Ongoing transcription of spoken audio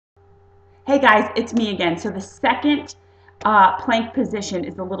Hey guys, it's me again. So the second plank position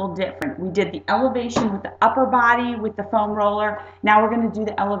is a little different. We did the elevation with the upper body with the foam roller. Now we're going to do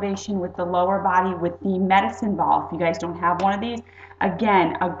the elevation with the lower body with the medicine ball. If you guys don't have one of these,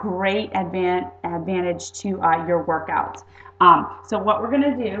 again, a great advantage to your workouts. So what we're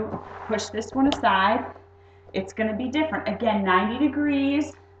going to do, push this one aside. It's going to be different. Again, 90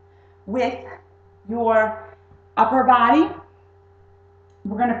 degrees with your upper body.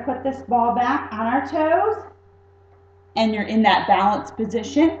 We're going to put this ball back on our toes, and you're in that balanced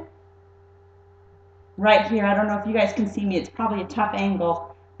position right here. I don't know if you guys can see me. It's probably a tough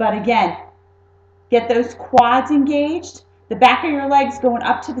angle, but again, get those quads engaged, the back of your legs going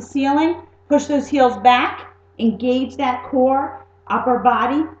up to the ceiling, push those heels back, engage that core, upper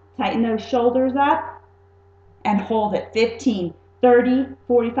body, tighten those shoulders up, and hold it 15, 30,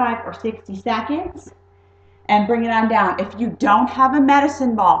 45, or 60 seconds. And bring it on down. If you don't have a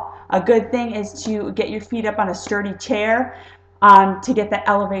medicine ball, a good thing is to get your feet up on a sturdy chair to get that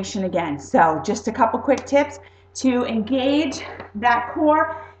elevation again. So just a couple quick tips to engage that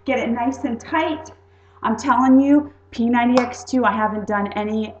core, get it nice and tight. I'm telling you, P90X2, I haven't done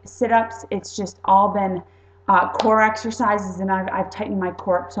any sit-ups. It's just all been core exercises, and I've tightened my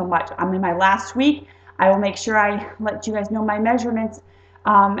core up so much. I'm in my last week. I will make sure I let you guys know my measurements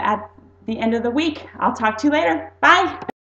at the end of the week. I'll talk to you later. Bye.